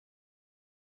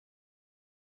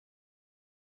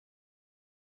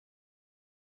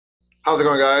How's it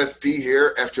going, guys? D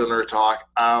here, FTL Nerd Talk.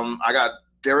 I got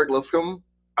Derek Lipscomb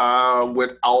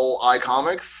with Owl Eye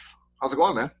Comics. How's it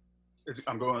going, man?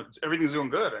 Everything's going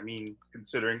good. I mean,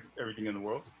 considering everything in the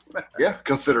world. Yeah,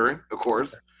 considering, of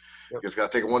course. Yep. You just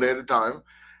got to take it one day at a time.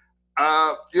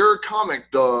 Your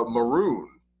comic, The Maroon,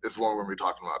 is one we're going to be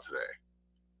talking about today.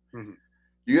 Mm-hmm.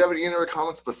 Do you have any other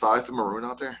comics besides The Maroon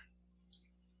out there?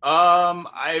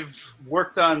 I've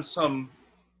worked on some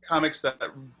comics that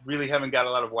really haven't got a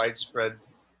lot of widespread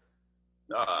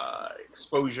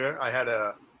exposure. I had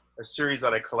a series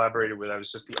that I collaborated with. I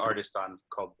was just the artist on,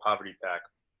 called Poverty Pack,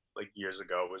 like years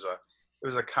ago. It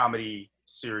was a comedy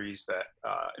series that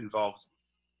involved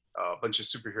a bunch of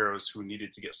superheroes who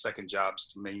needed to get second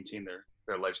jobs to maintain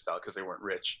their lifestyle because they weren't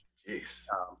rich. Jeez.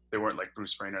 They weren't like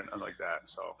Bruce Wayne or like that.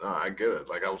 So I get it.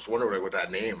 Like, I was wondering, like, with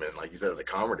that name, and like you said, it's a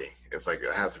comedy. It's like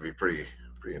it has to be pretty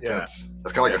intense. Yeah.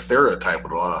 That's kind of like a stereotype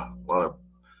with a lot of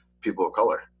people of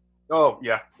color. Oh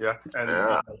yeah, and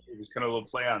it was kind of a little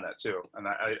play on that too. And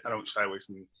I don't shy away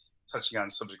from touching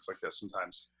on subjects like this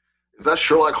sometimes. Is that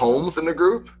Sherlock Holmes in the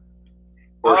group,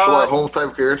 or Sherlock Holmes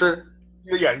type character?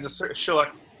 Yeah, he's a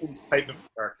Sherlock Holmes type of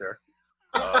character.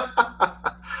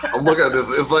 I'm looking at this.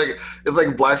 It's like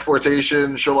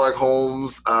blaxploitation, Sherlock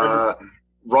Holmes,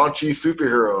 raunchy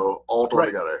superhero all thrown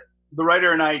together. The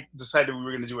writer and I decided we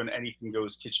were going to do an anything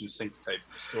goes kitchen sink type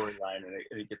storyline, and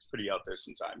it gets pretty out there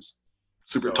sometimes.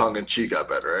 Super tongue in cheek, I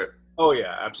bet, right? Oh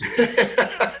yeah, absolutely.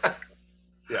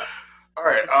 Yeah. All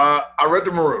right. I read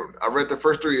The Maroon. I read the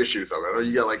first 3 issues of it. I know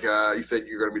you got you said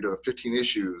you're going to be doing 15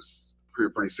 issues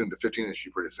pretty soon. The 15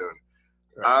 issue pretty soon.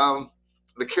 Right.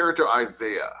 The character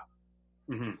Isaiah.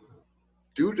 Mm-hmm.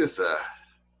 Dude is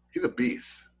he's a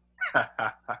beast.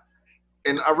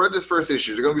 And I read this first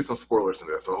issue. There are going to be some spoilers in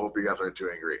this, so I hope you guys aren't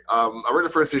too angry. I read the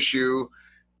first issue,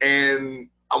 and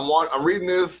I'm reading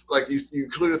this, like, you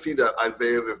clearly see that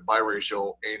Isaiah is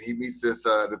biracial, and he meets this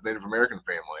Native American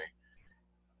family,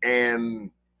 and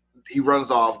he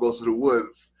runs off, goes to the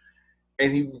woods,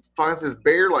 and he finds this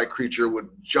bear-like creature with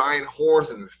giant horns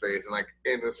in his face,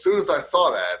 and as soon as I saw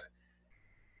that,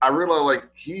 I realized, like,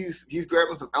 he's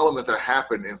grabbing some elements that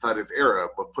happened inside his era,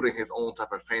 but putting his own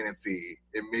type of fantasy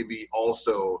and maybe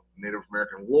also Native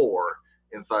American lore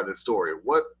inside the story.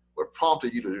 What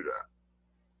prompted you to do that?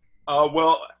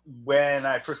 Well, when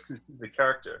I first conceived the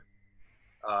character,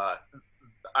 I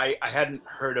hadn't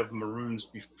heard of Maroons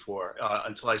before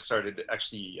until I started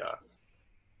actually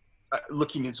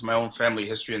looking into my own family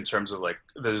history in terms of, like,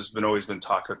 there's always been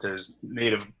talk that there's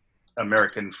Native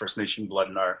American First Nation blood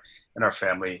in our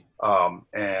family,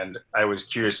 and I was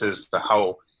curious as to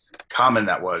how common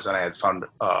that was, and I had found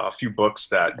a few books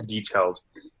that detailed,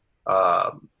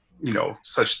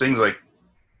 such things like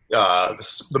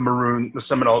the Maroon,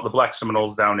 the Black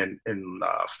Seminoles down in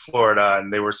Florida, and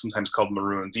they were sometimes called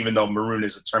Maroons, even though Maroon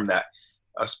is a term that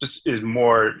is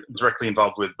more directly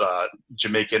involved with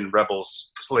Jamaican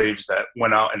rebels, slaves that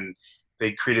went out and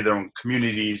they created their own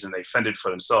communities and they fended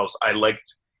for themselves. I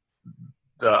liked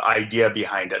the idea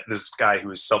behind it. This guy who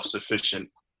was self-sufficient,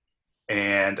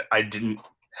 and I didn't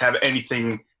have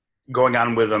anything going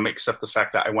on with him except the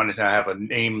fact that I wanted to have a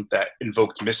name that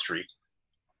invoked mystery.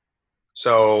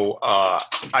 So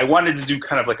I wanted to do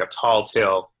kind of like a tall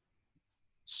tale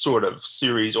sort of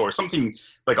series, or something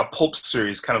like a pulp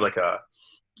series, kind of like a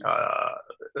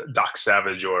Doc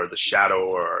Savage or The Shadow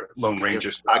or Lone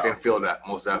Ranger style. I can feel that,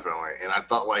 most definitely. And I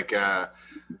thought, like,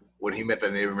 when he met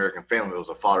that Native American family, it was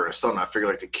a father and son. I figured,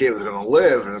 like, the kid was going to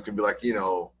live, and it could be like,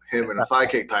 him and a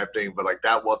sidekick type thing. But, like,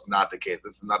 that was not the case.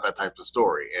 This is not that type of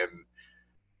story.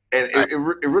 And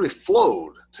it really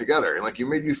flowed together. And, like, you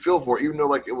made you feel for it, even though,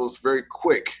 like, it was very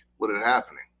quick with it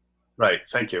happening. Right.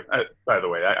 Thank you. By the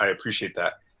way, I appreciate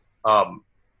that. I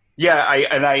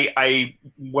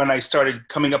when I started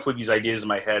coming up with these ideas in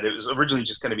my head, it was originally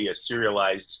just going to be a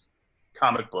serialized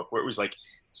comic book where it was like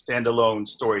standalone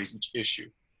stories each issue.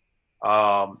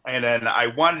 And then I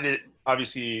wanted it,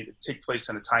 obviously, to take place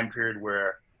in a time period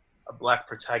where a Black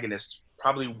protagonist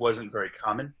probably wasn't very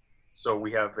common. So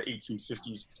we have the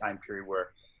 1850s time period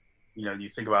where, you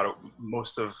think about it,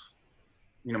 most of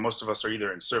us are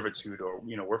either in servitude or,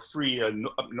 we're free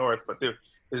up north, but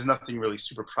there's nothing really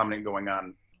super prominent going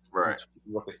on. Right.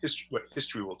 What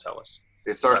history will tell us.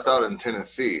 It starts out in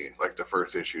Tennessee, like the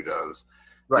first issue does.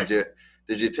 Right.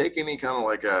 Did you take any kind of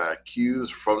like cues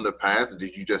from the past, or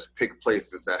did you just pick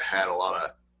places that had a lot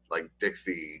of like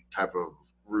Dixie type of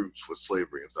roots with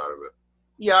slavery inside of it?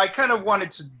 Yeah, I kind of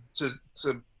wanted to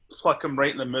pluck them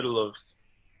right in the middle of,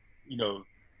 the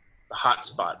hot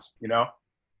spots,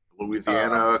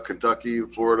 Louisiana, Kentucky,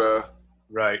 Florida.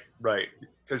 Right.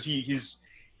 Because he's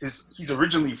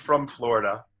originally from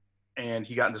Florida, and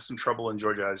he got into some trouble in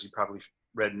Georgia, as you probably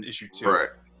read in issue 2. Right.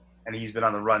 And he's been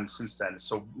on the run since then.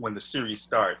 So when the series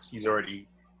starts, he's already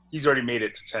made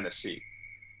it to Tennessee.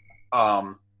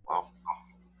 Wow.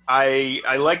 I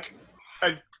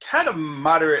had a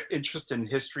moderate interest in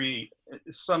history,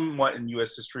 somewhat in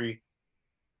U.S. history,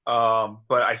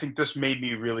 but I think this made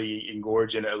me really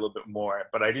engorge in it a little bit more.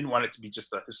 But I didn't want it to be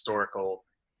just a historical,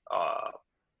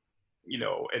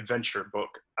 adventure book.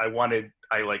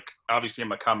 Obviously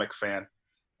I'm a comic fan,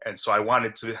 and so I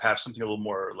wanted to have something a little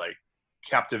more like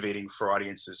captivating for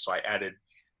audiences. So I added,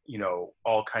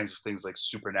 all kinds of things like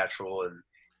supernatural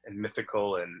and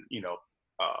mythical and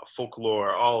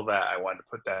folklore, all of that. I wanted to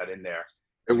put that in there.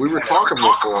 And we were talking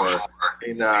before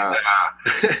in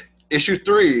issue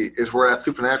 3 is where that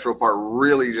supernatural part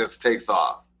really just takes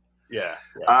off. Yeah.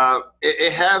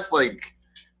 It has like,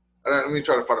 let me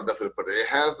try to find the best way to put it. It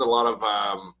has a lot of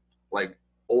like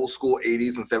old school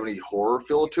 80s and 70s horror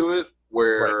feel to it,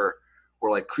 where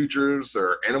like creatures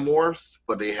are animorphs,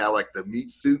 but they have like the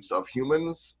meat suits of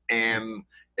humans, and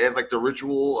it has like the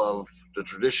ritual of the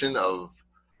tradition of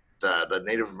the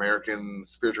Native American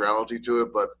spirituality to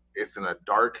it, but it's in a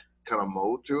dark kind of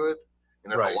mode to it,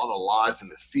 and there's a lot of lies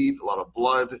and deceit, a lot of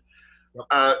blood.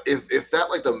 Is that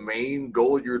like the main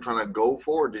goal you were trying to go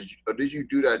for? Or did you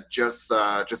do that just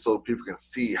so people can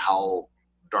see how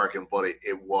dark and bloody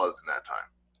it was in that time?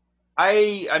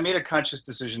 I made a conscious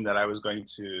decision that I was going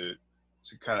to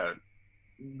kind of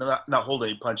not hold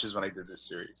any punches when I did this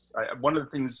series. One of the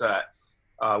things that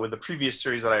with the previous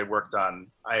series that I worked on,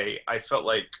 I felt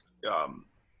like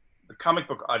the comic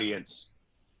book audience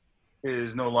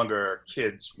is no longer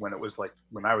kids when it was like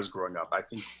when I was growing up. I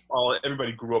think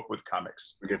everybody grew up with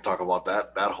comics. We can talk about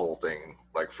that whole thing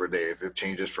like for days. It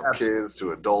changes from kids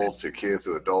to adults to kids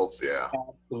to adults. Yeah,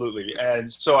 absolutely.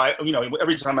 And so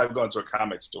every time I've gone to a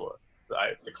comic store,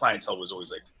 the clientele was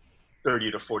always like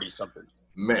 30 to 40 somethings.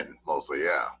 Men mostly,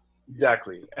 yeah.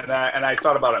 Exactly. And I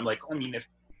thought about it. I'm like, I mean, if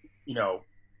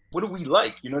what do we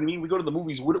like? You know what I mean? We go to the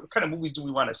movies. What kind of movies do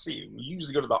we want to see? We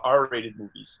usually go to the R-rated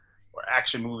movies or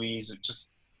action movies, or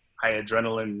just high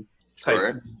adrenaline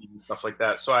type movies and stuff like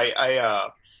that. So I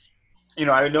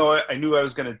knew I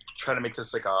was going to try to make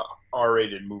this like a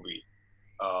R-rated movie.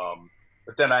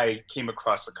 But then I came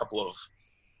across a couple of,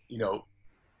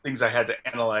 things I had to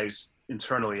analyze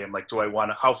internally. I'm like,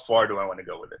 how far do I want to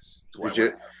go with this?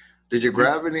 Did you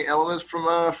grab any elements from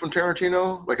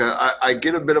Tarantino? Like I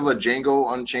get a bit of a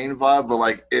Django Unchained vibe, but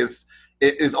like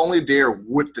it is only there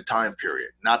with the time period,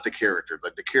 not the characters.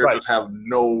 Like the characters have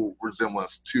no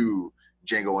resemblance to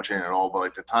Django Unchained at all, but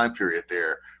like the time period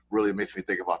there really makes me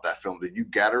think about that film. Did you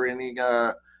gather any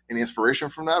inspiration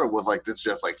from that, or was like this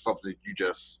just like something you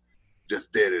just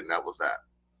did and that was that?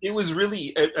 It was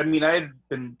really. I mean, I'd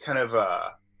been kind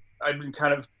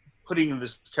of putting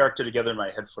this character together in my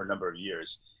head for a number of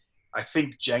years. I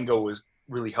think Django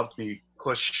really helped me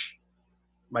push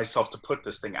myself to put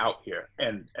this thing out here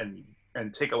and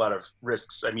take a lot of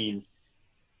risks. I mean,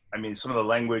 some of the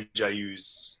language I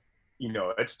use,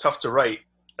 it's tough to write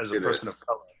as a person of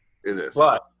color. It is.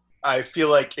 But I feel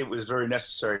like it was very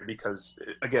necessary because,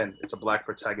 again, it's a black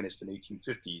protagonist in the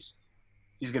 1850s.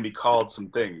 He's going to be called some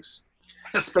things,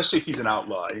 especially if he's an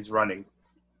outlaw and he's running.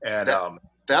 And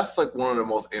that's like one of the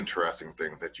most interesting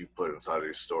things that you put inside of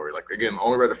your story. Like, again,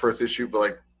 only read the first issue, but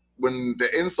like when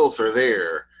the insults are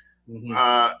there,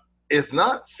 it's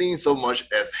not seen so much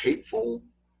as hateful,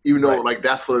 even though like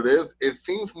that's what it is. It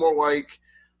seems more like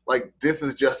this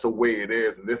is just the way it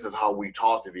is, and this is how we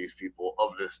talk to these people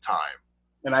of this time.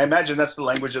 And I imagine that's the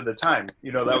language of the time.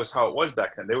 That was how it was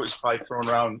back then. They were just probably thrown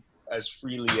around as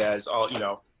freely as all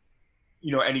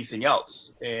anything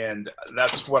else. And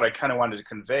that's what I kind of wanted to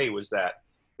convey, was that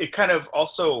it kind of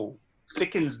also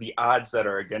thickens the odds that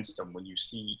are against them when you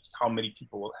see how many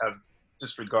people have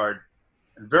disregard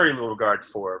and very little regard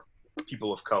for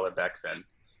people of color back then.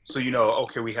 So,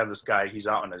 okay, we have this guy, he's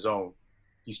out on his own.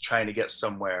 He's trying to get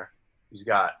somewhere. He's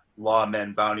got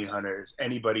lawmen, bounty hunters,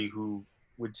 anybody who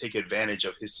would take advantage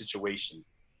of his situation.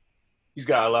 He's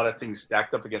got a lot of things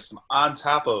stacked up against him on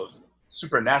top of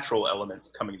supernatural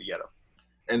elements coming together.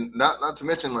 And not to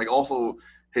mention, like, also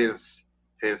his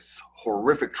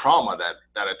horrific trauma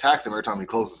that attacks him every time he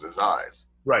closes his eyes.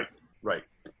 Right.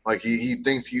 Like he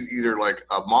thinks he's either like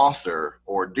a monster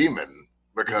or a demon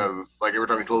because like every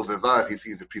time he closes his eyes, he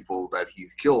sees the people that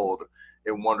he's killed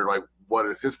and wonder like, what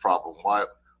is his problem?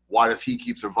 Why does he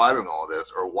keep surviving all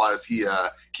this, or why does he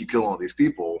keep killing all these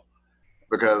people?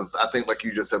 Because I think, like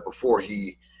you just said before,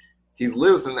 he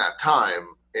lives in that time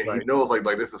and he knows like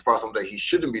this is probably something that he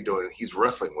shouldn't be doing. He's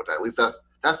wrestling with that. At least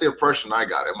that's the impression I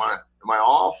got. Am I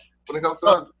off when it comes to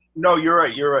that? No, you're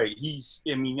right. You're right.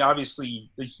 I mean, obviously,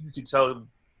 you could tell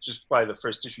just by the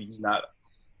first issue, he's not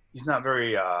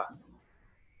very,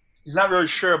 he's not really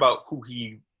sure about who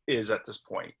he is at this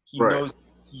point. He Right. knows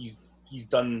he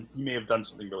may have done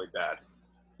something really bad.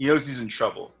 He knows he's in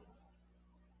trouble.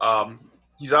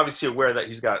 He's obviously aware that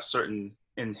he's got certain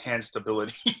enhanced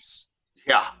abilities.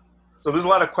 Yeah. So there's a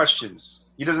lot of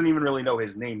questions. He doesn't even really know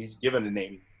his name. He's given a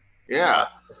name. Yeah.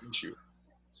 Issue.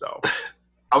 So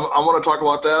I want to talk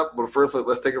about that, but first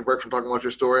let's take a break from talking about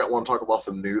your story. I want to talk about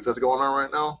some news that's going on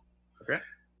right now. Okay.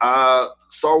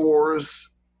 Star Wars,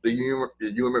 the Ewan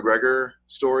McGregor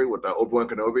story with Obi-Wan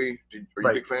Kenobi. Are you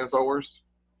a big fan of Star Wars?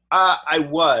 I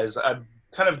was. I've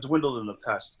kind of dwindled in the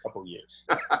past couple of years.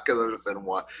 I can understand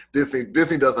why. Disney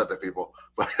does that to people.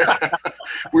 But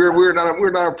we're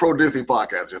not a pro Disney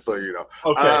podcast, just so you know.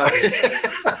 Okay.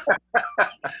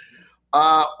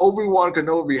 Obi-Wan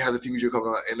Kenobi has a TV show coming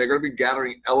out, and they're going to be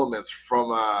gathering elements from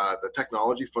the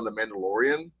technology from the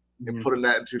Mandalorian and putting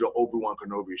that into the Obi-Wan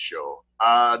Kenobi show.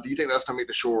 Do you think that's going to make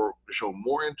the show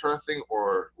more interesting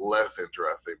or less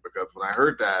interesting? Because when I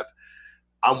heard that,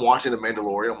 I'm watching The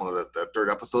Mandalorian. I'm on the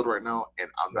third episode right now, and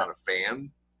I'm not a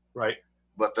fan. Right.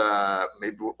 But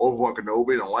maybe Obi-Wan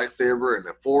Kenobi and a lightsaber and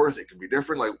the Force, it can be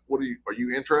different. Like, are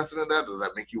you interested in that? Does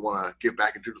that make you want to get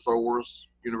back into the Star Wars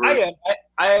universe? I am.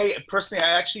 I personally, I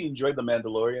actually enjoyed The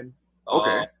Mandalorian.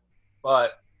 Okay.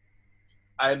 But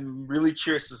I'm really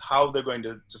curious as how they're going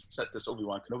to set this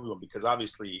Obi-Wan Kenobi one, because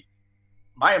obviously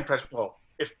my impression, well,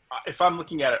 if I'm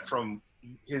looking at it from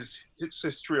his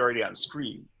history already on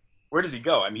screen, where does he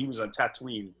go? I mean, he was on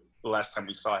Tatooine the last time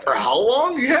we saw him. For how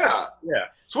long? Yeah. Yeah.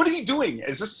 So what is he doing?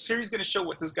 Is this series going to show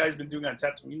what this guy's been doing on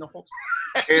Tatooine the whole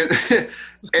time?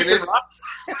 and rocks?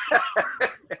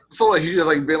 So like he's just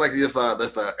like being like just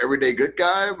that's a everyday good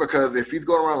guy, because if he's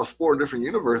going around exploring different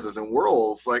universes and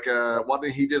worlds, like why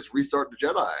didn't he just restart the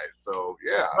Jedi? So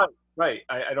yeah. Right.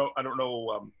 I don't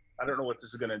know. I don't know what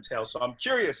this is going to entail. So I'm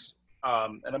curious,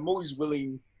 and I'm always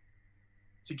willing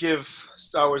to give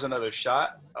Star Wars another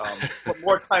shot. But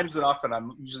more times than often,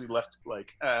 I'm usually left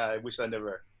like, I wish I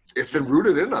never. It's been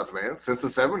rooted in us, man, since the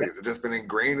 70s. It's just been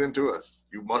ingrained into us.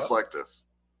 You must like this.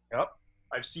 Yep.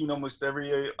 I've seen almost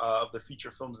every of the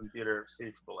feature films in theater,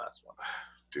 save for the last one.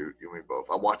 Dude, you and me both.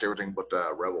 I watched everything but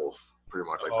Rebels, pretty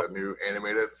much, like the new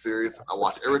animated series. I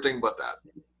watched everything but that.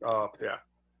 Oh, yeah.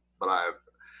 But I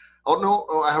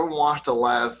haven't watched the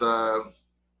last...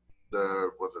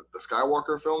 was it the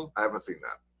Skywalker film? I haven't seen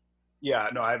that. Yeah,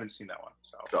 no, I haven't seen that one.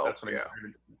 So that's what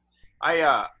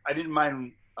I I didn't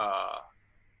mind.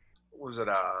 What was it?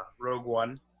 Rogue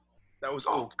One. That was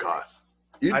okay. God.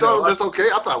 You thought it was just okay?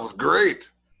 I thought it was great.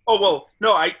 Oh well,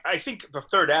 no, I think the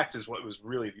third act is what was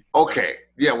really okay.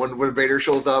 Yeah, when Vader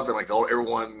shows up and like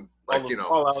everyone like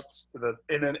fallouts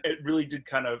and then it really did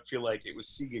kind of feel like it was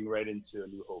seeding right into A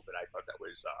New Hope, and I thought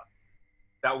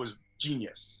that was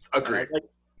genius. Agreed.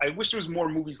 I wish there was more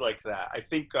movies like that. I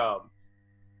think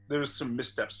there was some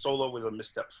missteps. Solo was a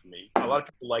misstep for me. A lot of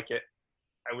people like it.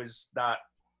 I was not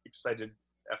excited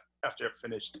after it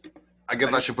finished. I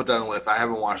guess I should put that on the list. I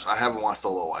haven't watched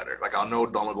Solo either. Like I know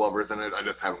Donald Glover's in it. I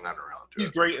just haven't gotten around to it.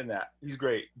 He's great in that. He's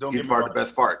great. He's the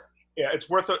best part. Yeah, it's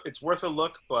worth a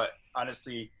look, but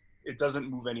honestly, it doesn't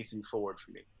move anything forward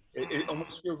for me. It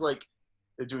almost feels like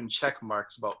they're doing check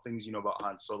marks about things you know about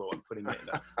Han Solo and putting it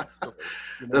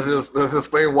in Does it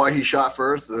explain why he shot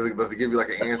first? Does it give you like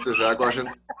an answer to that question?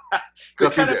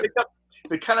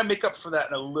 They kind of make up for that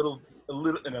in a little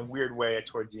in a weird way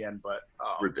towards the end, but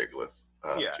ridiculous.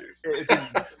 Yeah.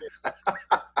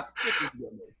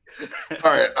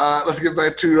 All right, let's get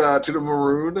back to the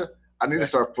Maroon. I need to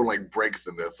start putting like breaks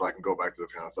in this so I can go back to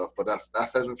this kind of stuff, but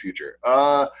that's in the future.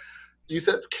 You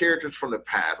said characters from the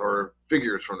past or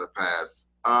figures from the past.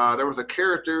 There was a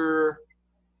character,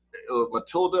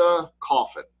 Matilda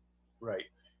Coffin. Right.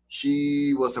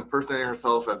 She was impersonating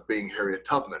herself as being Harriet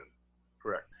Tubman.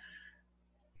 Correct.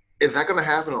 Is that going to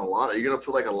happen a lot? Are you going to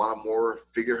put like a lot more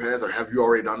figureheads, or have you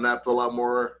already done that? Put a lot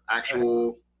more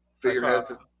actual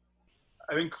figureheads?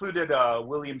 I've included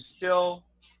William Still.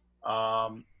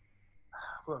 What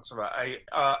else have I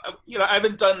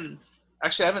haven't done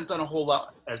a whole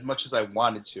lot as much as I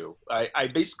wanted to. I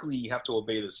basically have to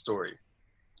obey the story.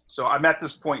 So I'm at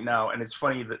this point now, and it's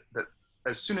funny that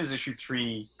as soon as issue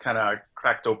 3 kind of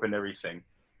cracked open everything,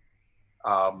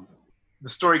 the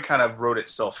story kind of wrote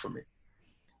itself for me.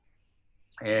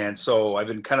 And so I've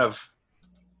been kind of...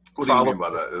 What do you mean by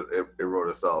that? It wrote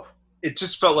itself? It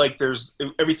just felt like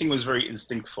everything was very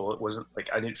instinctful. It wasn't like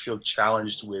I didn't feel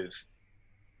challenged with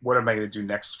what am I going to do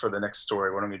next for the next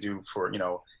story? What am I going to do for,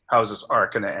 how's this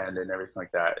arc going to end and everything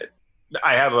like that?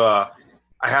 I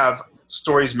have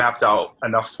stories mapped out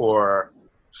enough for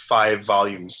 5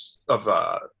 volumes of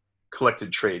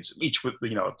collected trades, each with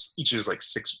each is like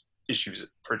 6 issues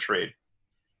per trade.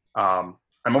 I'm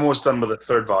almost done with a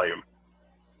 3rd volume,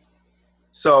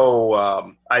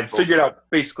 so I figured out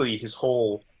basically his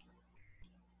whole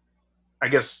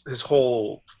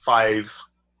 5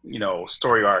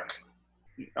 story arc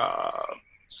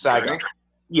saga.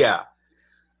 Yeah.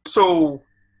 So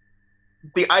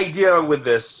the idea with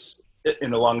this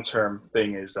in the long term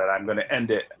thing is that I'm going to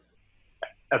end it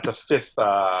at the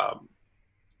 5th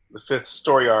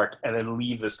story arc, and then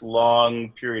leave this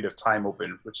long period of time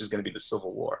open, which is going to be the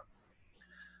Civil War.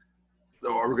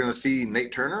 So are we going to see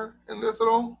Nate Turner in this at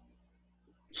all?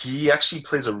 He actually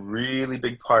plays a really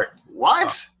big part.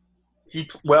 What? He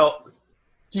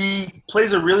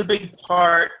plays a really big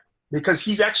part because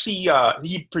he's actually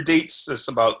he predates this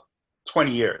about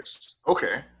 20 years.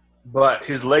 Okay. But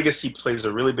his legacy plays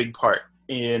a really big part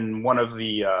in one of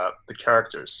the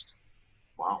characters.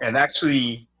 Wow. And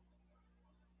actually,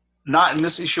 not in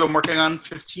this issue I'm working on,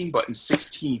 15, but in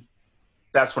 16,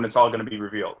 that's when it's all going to be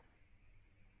revealed.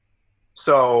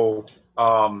 So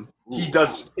he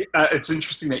does. It's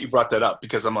interesting that you brought that up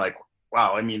because I'm like,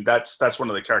 wow. I mean, that's one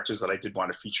of the characters that I did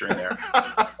want to feature in there,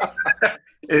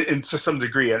 to some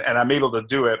degree, and I'm able to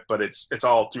do it, but it's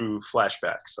all through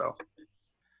flashback. So,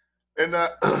 and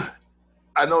I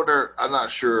know I'm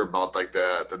not sure about like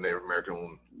the Native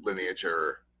American lineage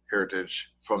or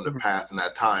heritage from the past in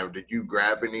that time. Did you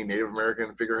grab any Native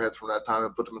American figureheads from that time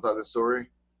and put them inside the story?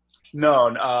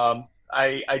 No,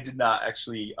 I did not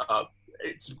actually.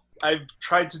 I've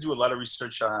tried to do a lot of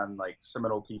research on like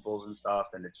Seminole peoples and stuff,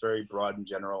 and it's very broad and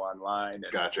general online. And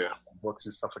gotcha. Books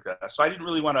and stuff like that. So I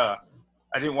didn't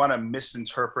want to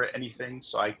misinterpret anything.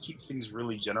 So I keep things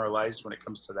really generalized when it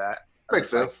comes to that. Makes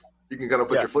sense. You can kind of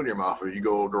put your foot in your mouth if you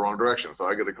go the wrong direction. So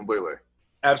I get it completely.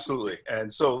 Absolutely.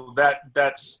 And so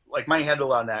that's like my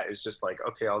handle on that is just like,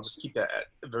 okay, I'll just keep that at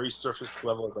a very surface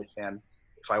level as I can.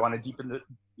 If I want to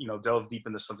delve deep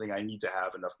into something, I need to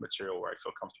have enough material where I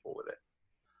feel comfortable with it.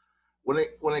 When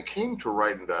it came to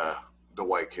writing the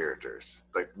white characters,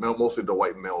 like mostly the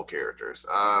white male characters,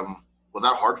 was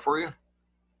that hard for you?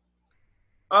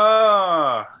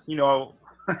 Had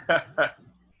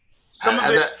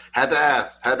to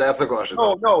ask the question.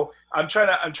 Oh no, I'm trying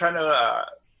to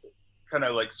kind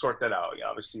of like sort that out. Yeah,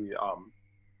 obviously,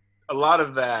 a lot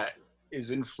of that is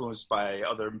influenced by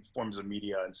other forms of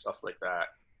media and stuff like that.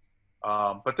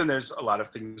 But then there's a lot of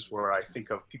things where I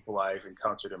think of people I've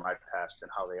encountered in my past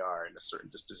and how they are and a certain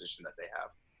disposition that they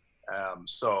have.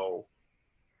 So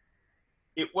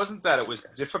it wasn't that it was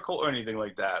difficult or anything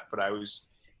like that, but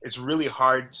it's really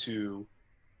hard to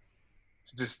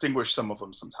distinguish some of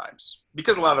them sometimes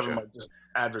because a lot of them are just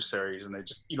adversaries and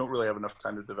you don't really have enough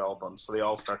time to develop them. So they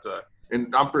all start to.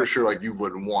 And I'm pretty sure like you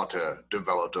wouldn't want to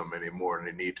develop them any more than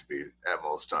they need to be at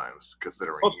most times,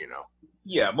 considering,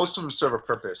 Yeah, most of them serve a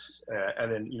purpose. And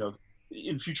then,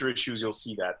 in future issues, you'll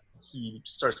see that he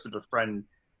starts to befriend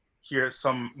at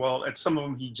some of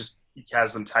them, he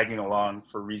has them tagging along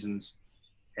for reasons.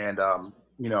 And,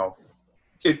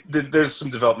 there's some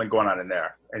development going on in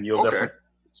there. And you'll definitely get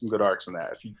some good arcs in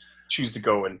that if you choose to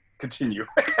go and continue.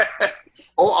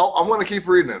 I'm going to keep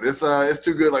reading it. It's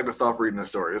too good like to stop reading the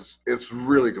story. It's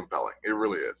really compelling. It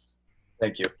really is.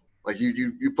 Thank you. Like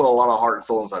you put a lot of heart and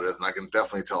soul inside this, and I can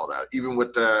definitely tell that. Even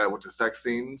with the sex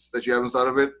scenes that you have inside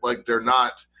of it, like they're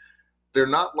not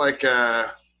like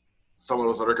some of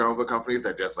those other comic book companies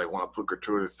that just like want to put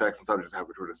gratuitous sex inside and just have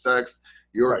gratuitous sex.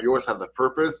 Yours has a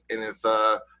purpose, and it's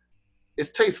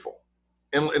tasteful,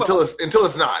 and until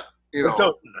it's not.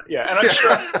 Yeah, and I'm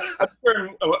sure in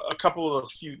a couple of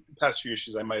past few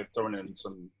issues I might have thrown in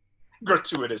some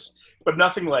gratuitous, but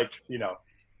nothing like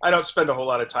I don't spend a whole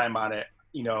lot of time on it.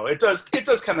 It does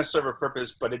kind of serve a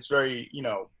purpose, but it's very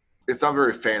it's not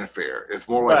very fanfare. It's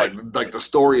more like the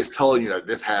story is telling you that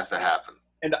this has to happen.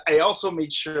 And I also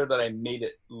made sure that I made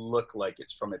it look like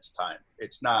it's from its time.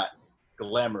 It's not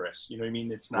glamorous. You know what I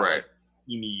mean? It's not like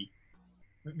steamy.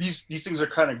 These things are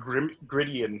kind of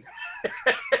gritty and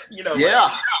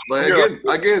yeah.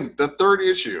 Again, the 3rd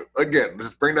issue. Again,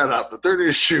 just bring that up. The 3rd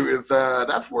issue is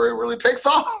that's where it really takes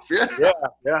off. Yeah.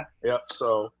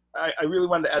 So I really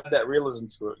wanted to add that realism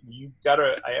to it.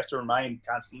 I have to remind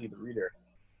constantly the reader,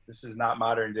 this is not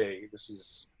modern day. This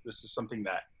is something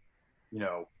that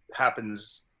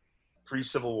happens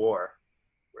pre-Civil War.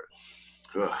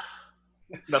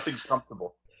 Nothing's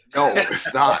comfortable. No,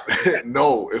 it's not.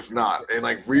 No, it's not. And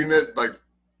like reading it, like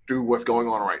through what's going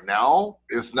on right now,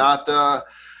 it's not.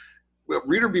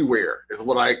 Reader beware is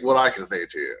what I can say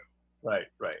to you. Right.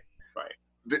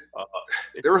 Uh,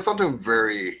 There was something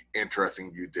very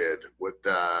interesting you did with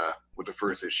the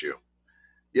first issue.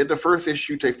 You had the first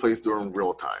issue take place during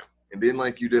real time, and then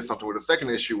like you did something with the second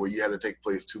issue where you had to take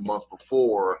place 2 months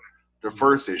before the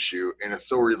first issue, and the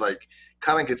story is like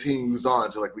kind of continues on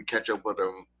until like we catch up with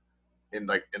them in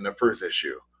the first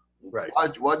issue. right.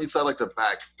 Why'd you decide like to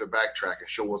backtrack and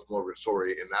show us more of the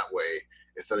story in that way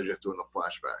instead of just doing a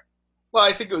flashback? Well,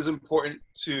 I think it was important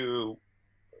to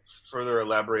further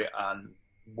elaborate on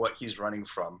what he's running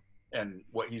from and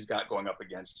what he's got going up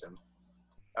against him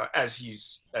as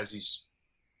he's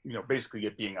basically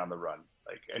being on the run.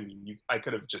 Like, I mean, I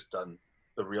could have just done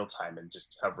the real time and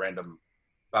just have random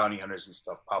bounty hunters and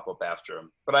stuff pop up after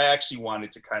him, but I actually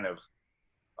wanted to kind of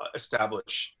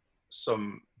establish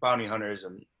some bounty hunters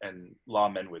and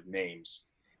lawmen with names,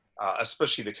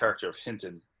 especially the character of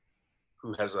Hinton,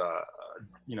 who has a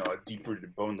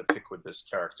deep-rooted bone to pick with this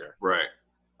character. Right.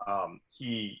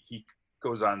 He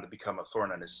goes on to become a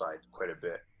thorn on his side quite a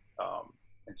bit,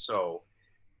 and so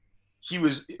it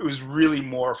was really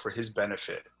more for his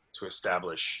benefit to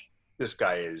establish this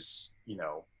guy is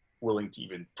willing to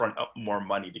even front up more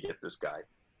money to get this guy,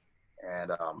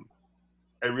 and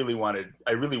I really wanted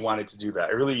to do that.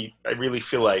 I really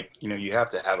feel like you have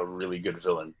to have a really good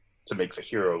villain to make the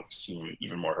hero seem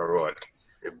even more heroic.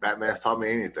 If Batman's taught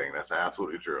me anything, that's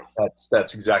absolutely true.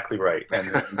 That's exactly right.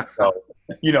 And so,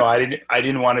 I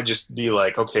didn't want to just be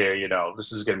like, okay,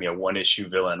 this is going to be a one-issue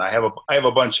villain. I have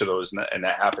a bunch of those, and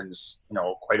that happens,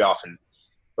 quite often.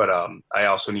 But I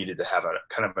also needed to have a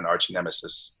kind of an arch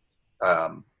nemesis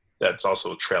that's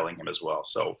also trailing him as well.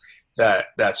 So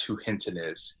that's who Hinton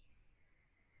is.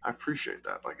 I appreciate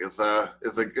that. Like it's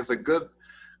a good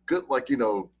like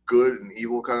good and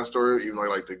evil kind of story. Even though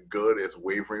like the good is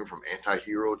wavering from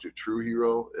anti-hero to true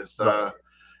hero. It's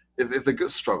a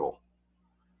good struggle.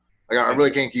 Like I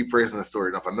really can't keep praising the story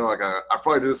enough. I know like I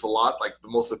probably do this a lot. Like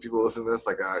most of the people listening to this,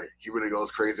 like he really goes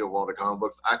crazy over all the comic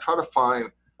books. I try to find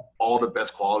all the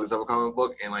best qualities of a comic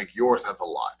book, and like yours has a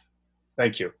lot.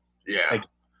 Thank you. Yeah. Thank you.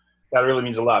 That really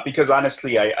means a lot because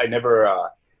honestly, I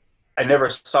never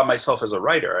saw myself as a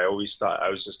writer. I always thought I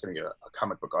was just going to get a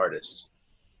comic book artist.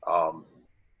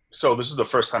 So this is the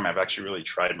first time I've actually really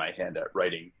tried my hand at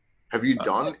writing. Have you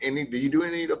done any? Do you do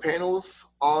any of the panels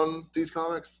on these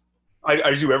comics?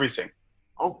 I do everything.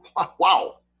 Oh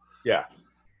wow! Yeah,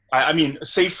 I mean,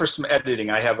 save for some editing.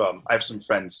 I have some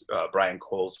friends, Brian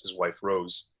Coles, his wife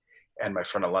Rose, and my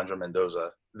friend Alondra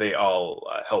Mendoza. They all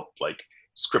help like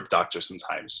script doctor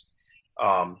sometimes.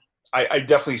 I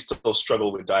definitely still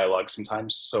struggle with dialogue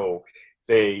sometimes, so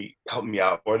they help me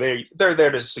out, or they're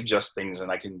there to suggest things,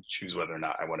 and I can choose whether or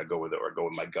not I want to go with it or go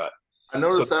with my gut. I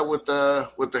noticed that with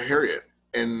the Harriet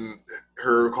and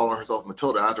her calling herself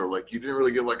Matilda after, like you didn't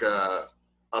really give like a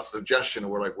suggestion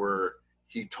where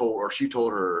he told or she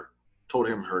told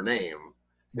him her name.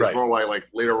 It's right. More like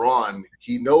later on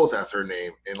he knows that's her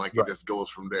name, and like it just goes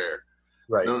from there.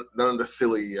 Right. None of the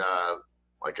silly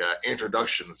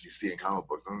introductions you see in comic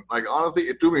books. And like honestly,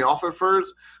 it threw me off at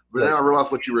first, but then I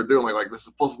realized what you were doing. Like this is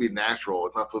supposed to be natural.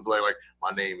 It's not supposed to be like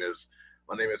my name is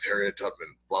Harriet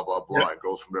Tubman, blah blah blah. It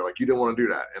goes from there. Like you didn't want to do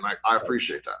that, and I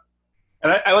appreciate that.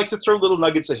 And I like to throw little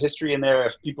nuggets of history in there.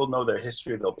 If people know their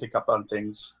history, they'll pick up on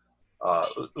things.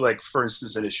 Like for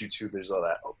instance, in issue 2, there's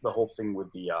the whole thing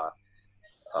with the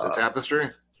tapestry.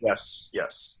 Yes.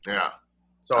 Yeah.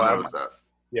 So I noticed that.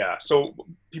 Yeah. So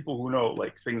people who know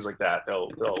like things like that,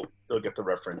 they'll get the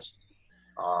reference.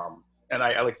 And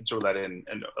I like to throw that in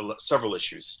several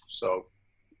issues. So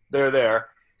they're there.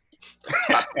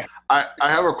 I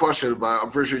have a question, but I'm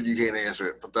pretty sure you can't answer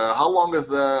it. But how long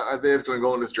is Isaiah's going to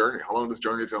go on this journey? How long this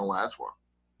journey is going to last for?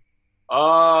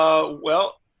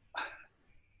 Well,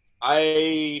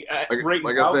 I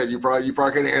said, you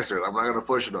probably can't answer it. I'm not going to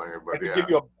push it on you, but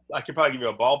I could probably give you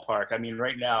a ballpark. I mean,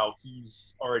 right now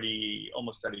he's already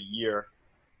almost at a year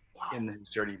in his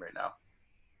journey right now.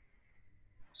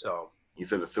 So he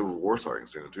said the Civil War starting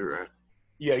soon too, right?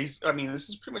 Yeah, this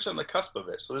is pretty much on the cusp of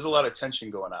it. So there's a lot of tension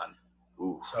going on.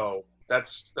 Ooh. So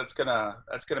that's gonna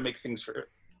make things a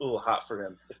little hot for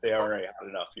him if they aren't already hot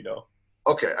enough,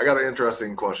 Okay, I got an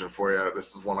interesting question for you.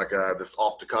 This is one just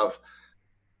off the cuff.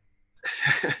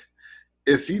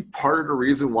 Is he part of the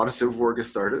reason why the Civil War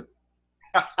gets started?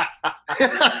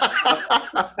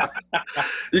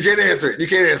 You can't answer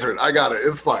it. I got it.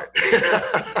 It's fine.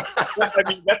 I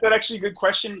mean, that's actually a good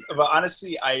question. But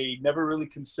honestly, I never really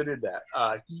considered that.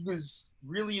 He was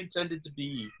really intended to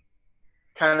be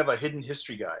kind of a hidden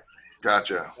history guy.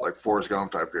 Gotcha. Like Forrest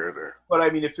Gump type character. But I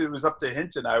mean, if it was up to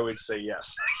Hinton, I would say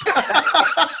yes.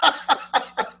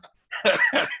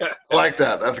 I like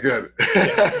that. That's good.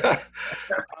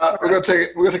 We're gonna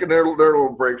take a little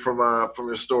break from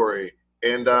your story.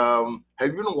 And have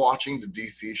you been watching the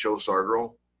DC show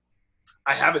Stargirl?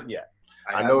 I haven't yet.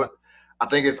 I know. I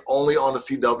think it's only on the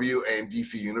CW and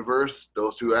DC Universe,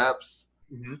 those two apps.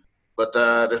 Mm-hmm. But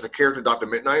there's a character, Dr.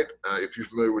 Midnight. If you're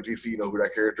familiar with DC, you know who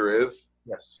that character is.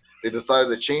 Yes. They decided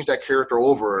to change that character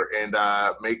over and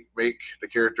make the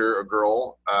character a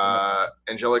girl,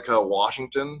 Angelica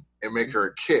Washington, and make her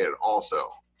a kid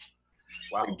also.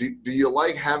 Wow. Do you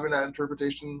like having that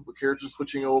interpretation with characters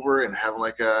switching over and having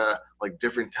like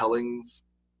different tellings?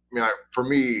 I mean, for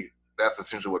me, that's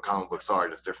essentially what comic books are,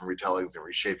 just different retellings and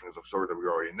reshapings of story that we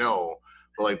already know.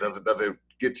 But like, does it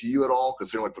get to you at all,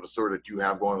 considering like for the story that you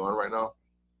have going on right now?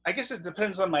 I guess it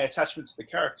depends on my attachment to the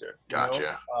character.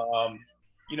 Gotcha.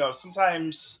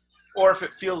 Sometimes, or if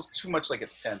it feels too much like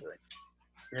it's pandering.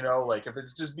 Like if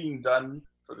it's just being done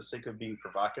for the sake of being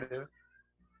provocative,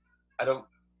 I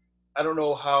don't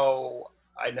know how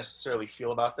I necessarily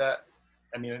feel about that.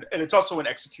 I mean, and it's also an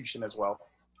execution as well.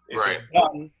 If it's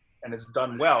done and it's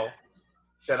done well,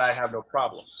 then I have no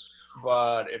problems.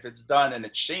 But if it's done and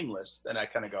it's shameless, then I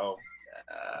kind of go,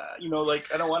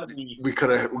 like I don't want to be. We could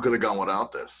have gone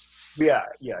without this. Yeah.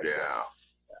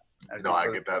 No,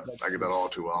 I get that. I get that all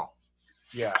too well.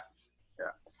 Yeah.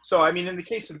 So I mean, in the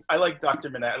case of, I like Dr.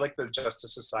 Midnight, I like the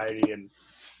Justice Society and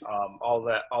all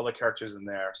the characters in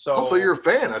there. So you're a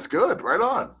fan. That's good. Right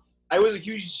on. I was a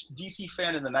huge DC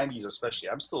fan in the 90s, especially.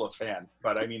 I'm still a fan,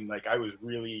 but I mean, like I was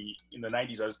really in the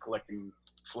 90s. I was collecting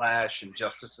Flash and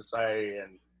Justice Society,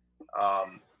 and I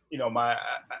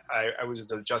was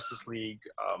the Justice League.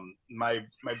 My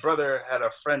brother had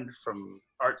a friend from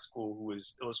art school who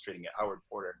was illustrating it, Howard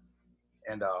Porter,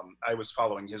 and I was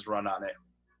following his run on it.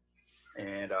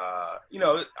 And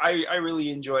I really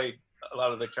enjoy a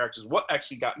lot of the characters. What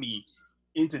actually got me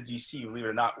into DC, believe it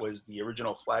or not, was the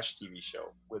original Flash TV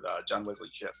show with John Wesley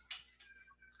Shipp.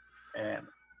 And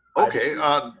the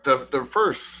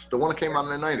one that came out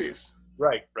in the 90s.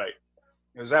 Right.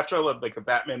 It was after like the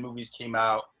Batman movies came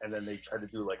out, and then they tried to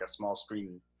do like a small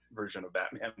screen version of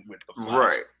Batman with the Flash.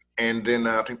 Right. And then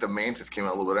I think the Mantis came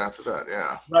out a little bit after that.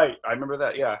 Yeah. Right. I remember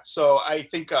that. Yeah. So I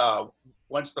think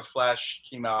once the Flash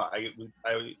came out, I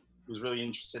was really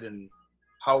interested in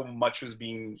how much was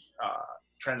being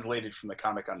translated from the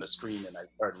comic on the screen, and I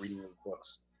started reading those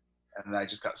books, and I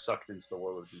just got sucked into the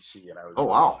world of DC. And I was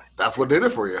wow, that's what did it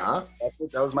for you, huh?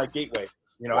 That was my gateway.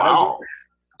 Wow.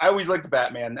 I always liked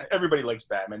Batman. Everybody likes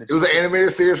Batman. It was an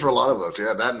animated series for a lot of us.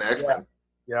 Yeah, that and X-Men.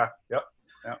 Yeah. Yep.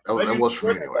 That was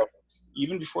for me anyway.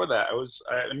 Even before that,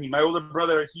 my older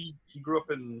brother, he grew up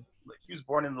he was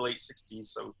born in the late 60s,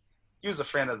 so he was a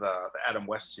fan of the Adam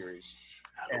West series.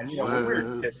 And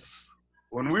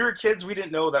when we were kids, we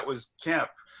didn't know that was camp.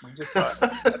 We just thought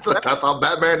that's how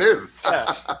Batman is.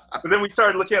 Yeah. But then we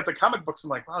started looking at the comic books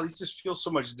and like, wow, these just feel so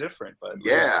much different. But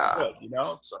good,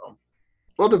 so.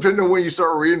 Well, depending on when you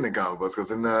start reading the comic books,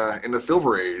 because in the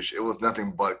Silver Age, it was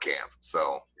nothing but camp.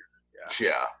 So,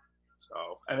 yeah.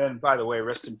 So, and then by the way,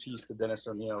 rest in peace to Dennis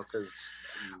O'Neil, because.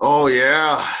 Oh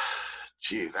yeah,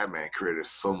 geez, that man created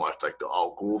so much. Like the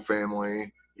Al Ghul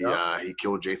family. Yeah, he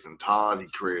killed Jason Todd. He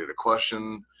created a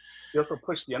question. He also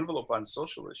pushed the envelope on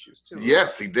social issues too.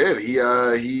 Yes, he did. He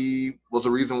was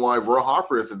the reason why Roy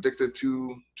Harper is addicted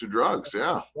to drugs.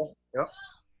 Yeah. Yep.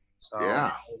 So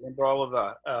yeah. I remember all of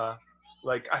that.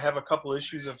 Like I have a couple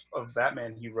issues of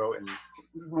Batman he wrote, and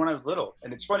when I was little.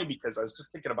 And it's funny because I was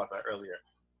just thinking about that earlier.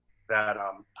 That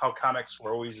how comics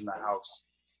were always in the house,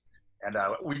 and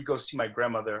we'd go see my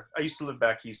grandmother. I used to live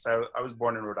back east. I was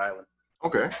born in Rhode Island.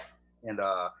 Okay. And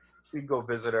we'd go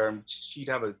visit her, and she'd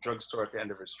have a drugstore at the end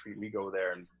of her street. We'd go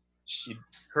there, and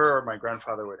her or my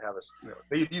grandfather would have us.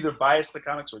 They'd either buy us the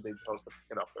comics or they'd tell us to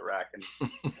pick it off the rack. And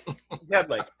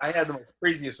I had the most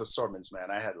craziest assortments, man.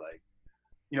 I had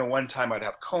one time I'd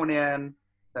have Conan,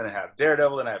 then I have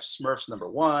Daredevil, then I have Smurfs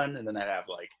 #1, and then I have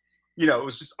it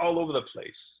was just all over the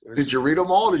place. Did you read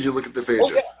them all? Or did you look at the pages?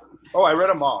 Oh, yeah. Oh, I read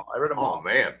them all. Oh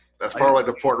man, that's probably like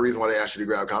the important reason why they asked you to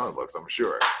grab comic books. I'm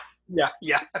sure. Yeah.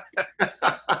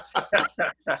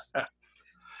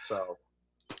 So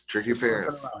tricky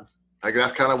parents. Like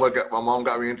that's kind of what my mom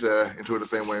got me into it the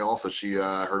same way. Also, she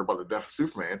heard about the death of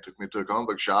Superman, took me to a comic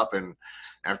book shop, and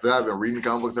after that, I've been reading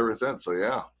comic books ever since. So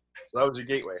yeah. So that was your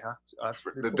gateway, huh? That's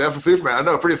the cool. Death of Superman. I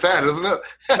know, pretty sad, isn't it?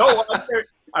 No,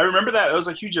 I remember that. That was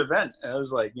a huge event, and it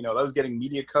was like that was getting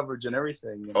media coverage and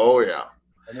everything. Oh yeah.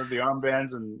 I remember the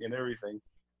armbands and everything.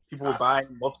 People were buying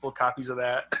multiple copies of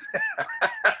that.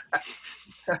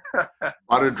 A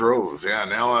lot of droves, yeah.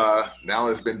 Now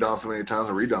it's been done so many times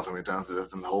and redone so many times it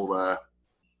doesn't hold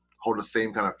the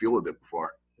same kind of feel it did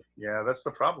before. Yeah, that's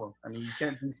the problem. I mean, you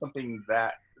can't do something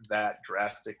that that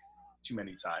drastic too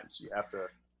many times. You have to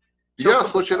You gotta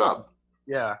switch it up.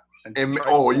 Yeah. And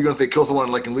you're gonna say kill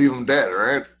someone like and leave them dead,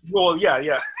 right? Well,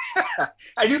 yeah.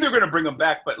 I knew they were gonna bring them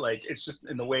back, but like it's just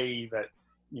in the way that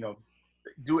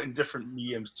do it in different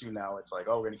mediums too. Now it's like,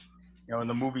 oh, we're gonna, in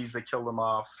the movies they killed them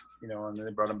off, and then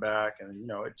they brought them back,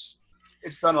 and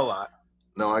it's done a lot.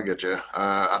 No, I get you.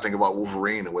 I think about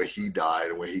Wolverine, the way he died,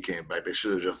 and the way he came back. They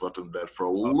should have just left him dead for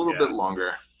a little bit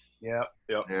longer. Yeah.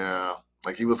 Yeah,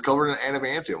 like he was covered in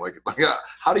adamantium. Like, yeah,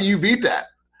 how do you beat that?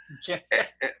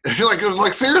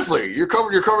 Like seriously, you're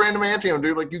covered in adamantium,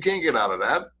 dude. Like you can't get out of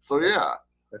that. So yeah,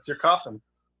 that's your coffin.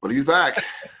 But he's back.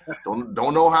 don't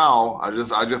know how. I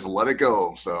just let it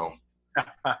go. So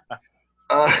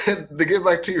to get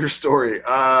back to your story,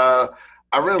 I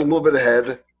read a little bit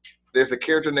ahead. There's a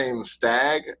character named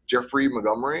Stag, Jeffrey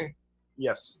Montgomery.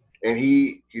 Yes. And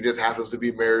he just happens to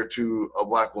be married to a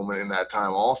black woman in that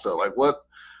time also. Like what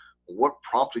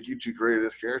prompted you to create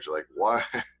this character? Like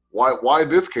why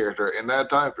this character in that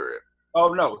time period? Oh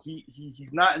no,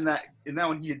 he's not in that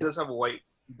one. He does have a white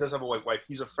wife.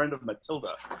 He's a friend of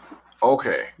Matilda.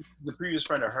 Okay. He's a previous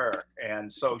friend of her,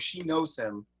 and so she knows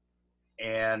him.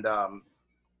 And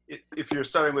if you're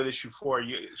starting with issue 4,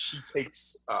 she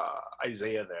takes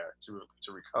Isaiah there to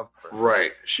recover.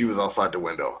 Right. She was outside the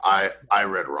window. I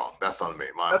read wrong. That's on me.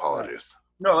 My apologies. Fine.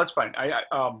 No, that's fine.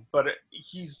 But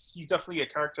he's definitely a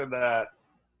character that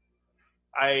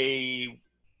I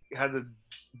had to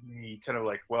be kind of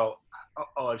like, well,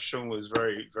 all I've shown was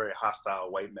very, very hostile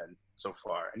white men so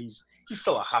far, and he's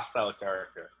still a hostile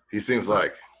character. He seems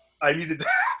like I needed to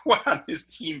one on his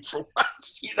team for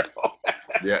once,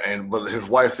 Yeah, but his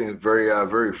wife seems very,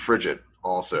 very frigid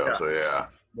also. Yeah. So yeah.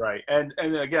 Right, and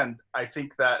again, I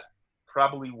think that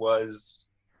probably was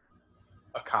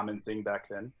a common thing back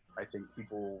then. I think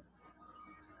people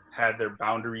had their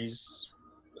boundaries,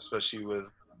 especially with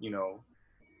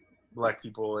black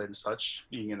people and such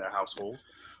being in their household.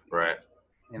 Right.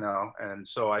 And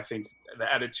so I think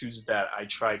the attitudes that I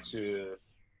try to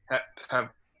have,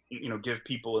 give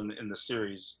people in the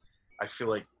series, I feel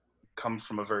like come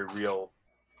from a very real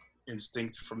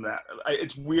instinct from that.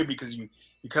 It's weird because you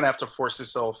kind of have to force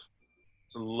yourself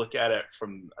to look at it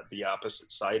from the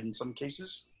opposite side in some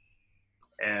cases.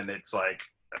 And it's like,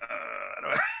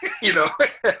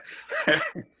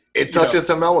 it touches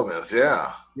some elements,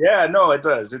 yeah. Yeah, no, it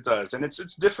does, and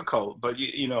it's difficult, but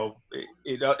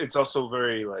it's also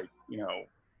very like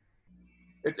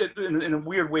in a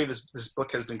weird way. This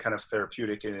book has been kind of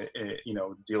therapeutic in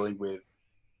dealing with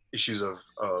issues of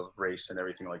race and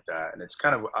everything like that, and it's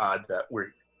kind of odd that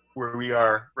we're where we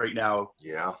are right now.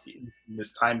 Yeah. In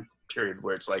this time period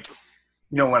where it's like,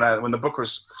 when the book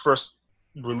was first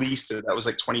released, that was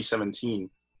like 2017.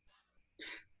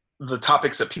 The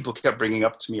topics that people kept bringing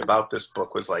up to me about this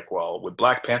book was like, well, with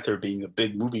Black Panther being a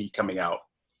big movie coming out,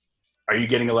 are you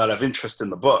getting a lot of interest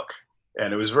in the book?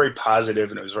 And it was very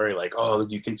positive, and it was very like, oh,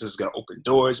 do you think this is going to open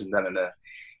doors, and then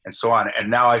and so on.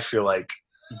 And now I feel like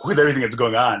with everything that's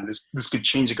going on, this could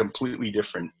change a completely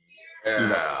different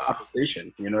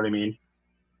conversation. You know what I mean?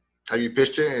 Have you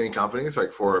pitched it in any companies,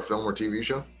 like for a film or TV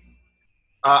show?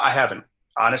 I haven't.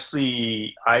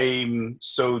 Honestly, I'm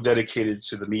so dedicated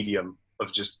to the medium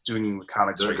of just doing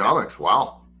comics. Doing comics,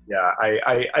 wow. Yeah,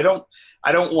 I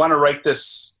don't want to write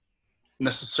this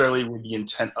necessarily with the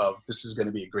intent of this is going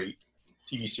to be a great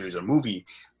TV series or movie.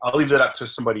 I'll leave that up to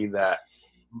somebody that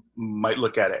might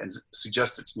look at it and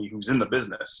suggest it to me who's in the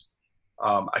business.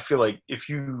 I feel like if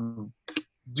you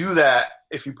do that,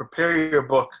 if you prepare your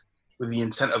book with the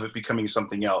intent of it becoming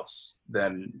something else,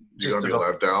 then you're going to be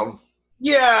let down.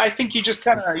 Yeah, I think you just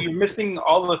you're missing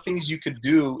all the things you could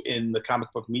do in the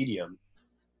comic book medium,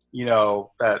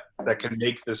 that can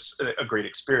make this a great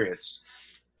experience.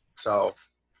 So,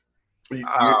 go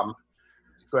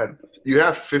ahead. You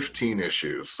have 15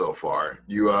 issues so far.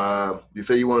 You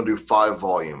say you want to do 5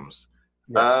 volumes.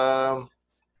 Yes.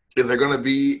 Is there going to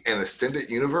be an extended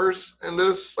universe in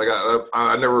this? Like,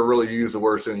 I never really use the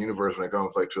word extended universe when it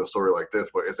comes to a story like this.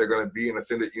 But is there going to be an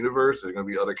extended universe? Is there going to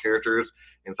be other characters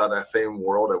inside that same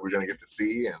world that we're going to get to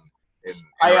see and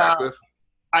interact with?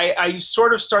 I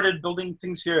sort of started building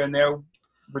things here and there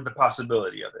with the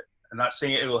possibility of it. I'm not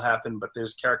saying it will happen, but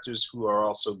there's characters who are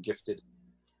also gifted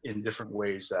in different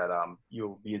ways that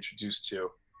you'll be introduced to.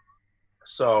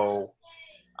 So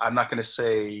I'm not going to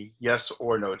say yes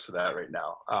or no to that right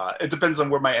now. It depends on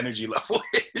where my energy level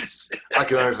is. I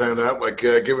can understand that. Like,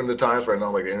 given the times right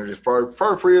now, like, the energy is probably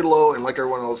pretty low, and like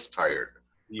everyone else, tired.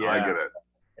 Yeah, I get it.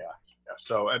 Yeah.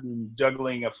 So, I mean,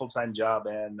 juggling a full-time job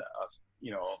and,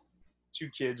 2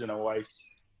 kids and a wife,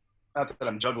 Not that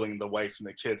I'm juggling the wife and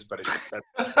the kids, but it's that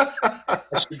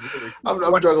should really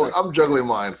I'm juggling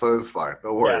mine, so it's fine.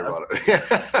 Don't worry about it.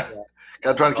 Yeah.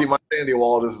 I'm trying to keep my sanity while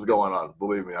all this is going on.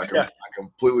 Believe me, I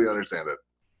completely understand it.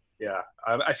 Yeah,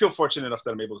 I feel fortunate enough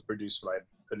that I'm able to produce what I've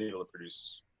been able to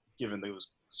produce, given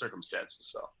those circumstances.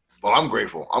 So, well, I'm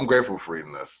grateful. I'm grateful for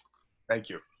reading this. Thank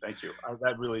you.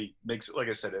 That really makes it, like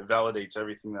I said, it validates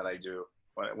everything that I do.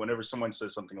 Whenever someone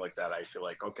says something like that, I feel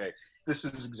like, okay, this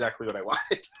is exactly what I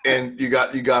wanted. And you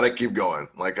got to keep going.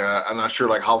 Like, I'm not sure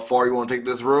like how far you want to take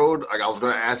this road. Like, I was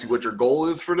going to ask you what your goal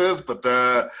is for this, but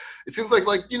it seems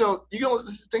like you don't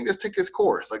this thing just take its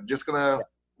course. Like, just gonna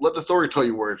let the story tell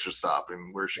you where it should stop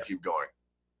and where it should keep going.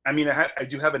 I mean, I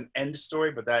do have an end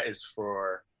story, but that is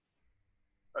for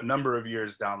a number of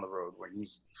years down the road when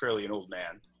he's fairly an old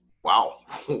man. Wow.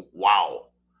 Wow.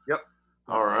 Yep.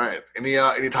 All right. Any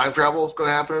time travel is going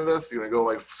to happen in this? You going to go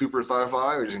like super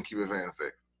sci-fi, or you just going to keep it fantasy?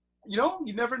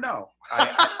 You never know.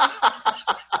 I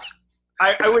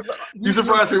would. You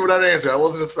surprised me with that answer. I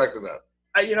wasn't expecting that.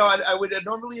 I would have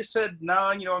normally have said no.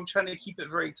 I'm trying to keep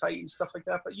it very tight and stuff like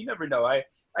that. But you never know. I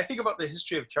think about the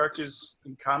history of characters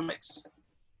in comics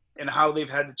and how they've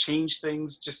had to change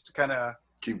things just to kind of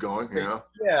keep going. To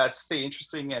stay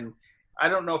interesting. And I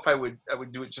don't know if I would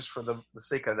do it just for the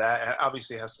sake of that.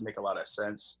 Obviously, it has to make a lot of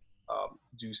sense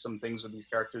to do some things with these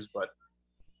characters, but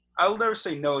I'll never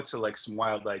say no to like some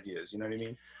wild ideas. You know what I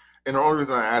mean? And the only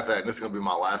reason I asked that, and this is going to be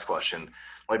my last question,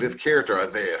 like this character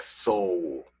Isaiah is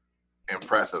so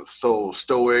impressive, so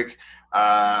stoic.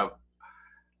 I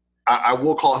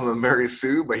will call him a Mary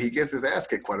Sue, but he gets his ass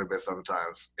kicked quite a bit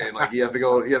sometimes, and like he has to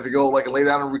go like lay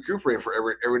down and recuperate for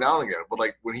every now and again. But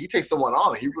like when he takes someone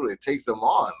on, he really takes them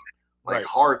on like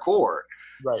hardcore.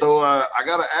 Right. So I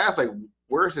gotta ask, like,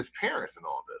 where's his parents in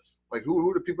all this? Like, who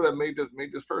are the people that made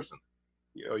this person?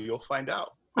 You'll find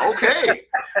out. Okay,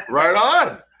 right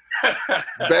on.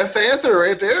 Best answer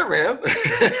right there, man.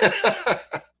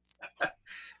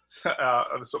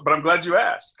 But I'm glad you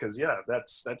asked, because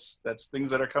that's things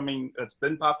that are coming. That's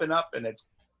been popping up, and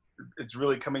it's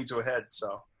really coming to a head.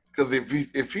 So because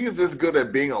if he's this good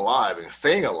at being alive and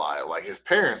staying alive, like his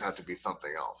parents have to be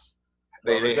something else.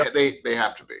 They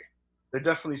have to be. They're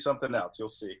definitely something else. You'll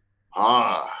see.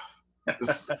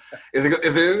 Is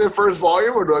it in the first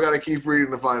volume, or do I got to keep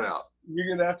reading to find out?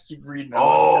 You're gonna have to keep reading.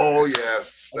 Oh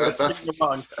yes, that's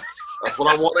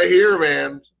what I want to hear,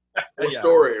 man. What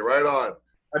story? Right on.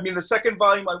 I mean, the second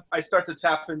volume, I start to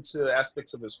tap into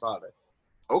aspects of his father.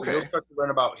 Okay. So you'll start to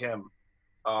learn about him,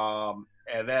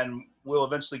 and then we'll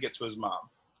eventually get to his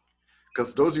mom.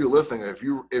 Because those of you listening, if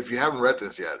you haven't read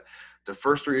this yet, the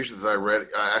first 3 issues I read,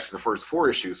 actually the first 4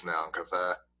 issues now, because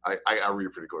I read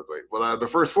it pretty quickly. Well, the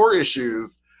first 4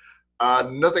 issues,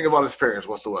 nothing about his parents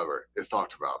whatsoever is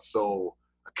talked about. So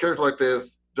a character like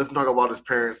this doesn't talk about his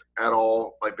parents at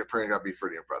all. Like, their parents got to be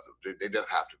pretty impressive. They just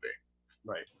have to be.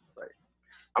 Right.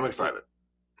 I'm excited.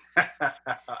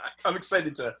 I'm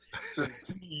excited to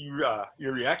see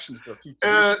your reactions to a few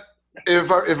things.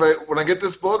 When I get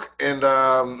this book, and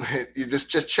you just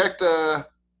check the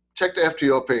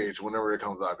FTO page whenever it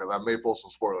comes out, because I may post some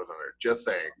spoilers on there. Just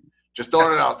saying, just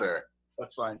throwing it out there.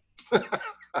 That's fine.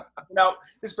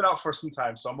 It's been out for some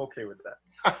time, so I'm okay with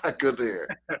that. Good to hear.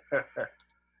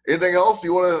 Anything else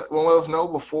you want to let us know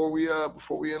before we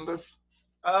end this?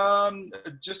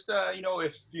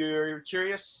 If you're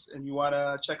curious and you want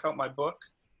to check out my book,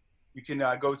 you can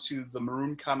go to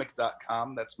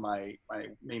theMaroonComic.com. That's my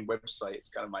main website. It's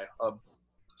kind of my hub.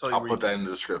 I'll put that in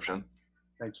the description.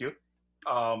 Thank you.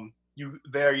 You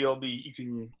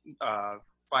can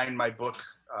find my book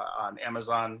on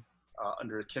Amazon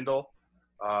under Kindle.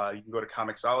 You can go to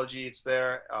Comixology. It's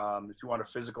there. If you want a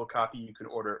physical copy, you can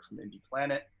order it from Indie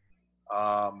Planet.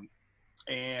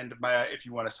 And if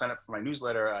you want to sign up for my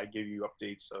newsletter, I give you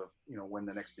updates of when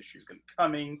the next issue is going to be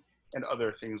coming, and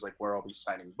other things like where I'll be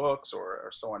signing books or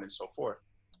so on and so forth.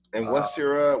 And what's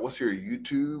your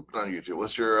YouTube? Not YouTube.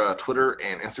 What's your Twitter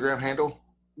and Instagram handle?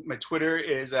 My Twitter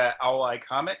is at Owl Eye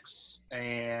Comics,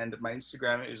 and my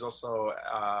Instagram is also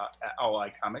at Owl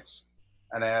Eye Comics,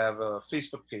 and I have a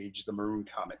Facebook page, The Maroon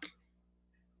Comic.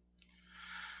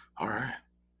 All right,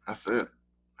 that's it.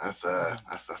 That's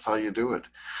how you do it.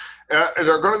 Are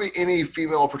there going to be any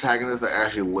female protagonists that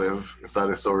actually live inside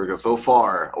the story? Because so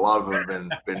far, a lot of them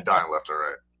have been dying left and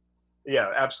right.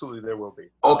 Yeah, absolutely, there will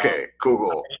be. Okay,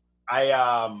 cool.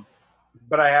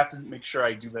 But I have to make sure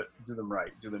I do them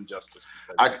right, do them justice.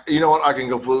 You know what? I can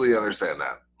completely understand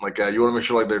that. Like, you want to make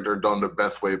sure like they're done the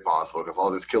best way possible, because all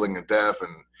this killing and death,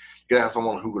 and you gotta have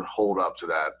someone who can hold up to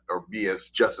that or be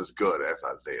just as good as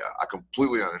Isaiah. I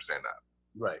completely understand that.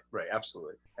 Right,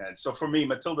 absolutely. And so for me,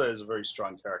 Matilda is a very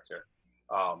strong character.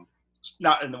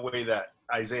 not in the way that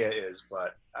Isaiah is,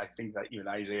 but I think that even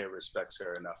Isaiah respects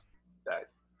her enough that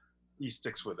he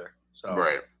sticks with her. So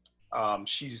Right.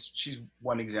 she's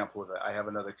one example of it. I have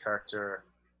another character.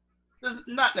 This is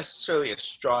not necessarily a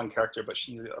strong character, but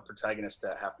she's a protagonist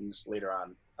that happens later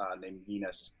on, named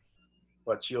Venus.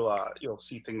 But you'll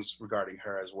see things regarding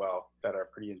her as well that are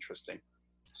pretty interesting.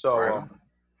 So Right.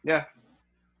 yeah,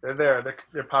 they're there.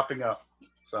 They're popping up.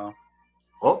 So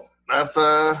Well, that's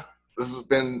this has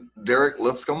been Derek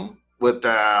Lipscomb with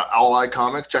Owl Eye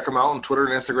Comics. Check him out on Twitter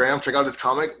and Instagram. Check out his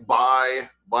comic. Buy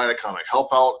the comic.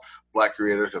 Help out Black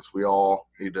creators, because we all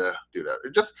need to do that.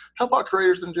 Just help out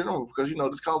creators in general, because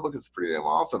this comic book is pretty damn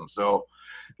awesome. So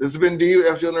this has been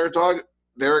FGL Nerd Talk.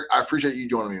 Derek, I appreciate you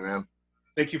joining me, man.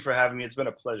 thank you for having me. It's been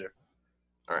a pleasure.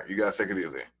 All right, you guys take it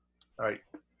easy. All right.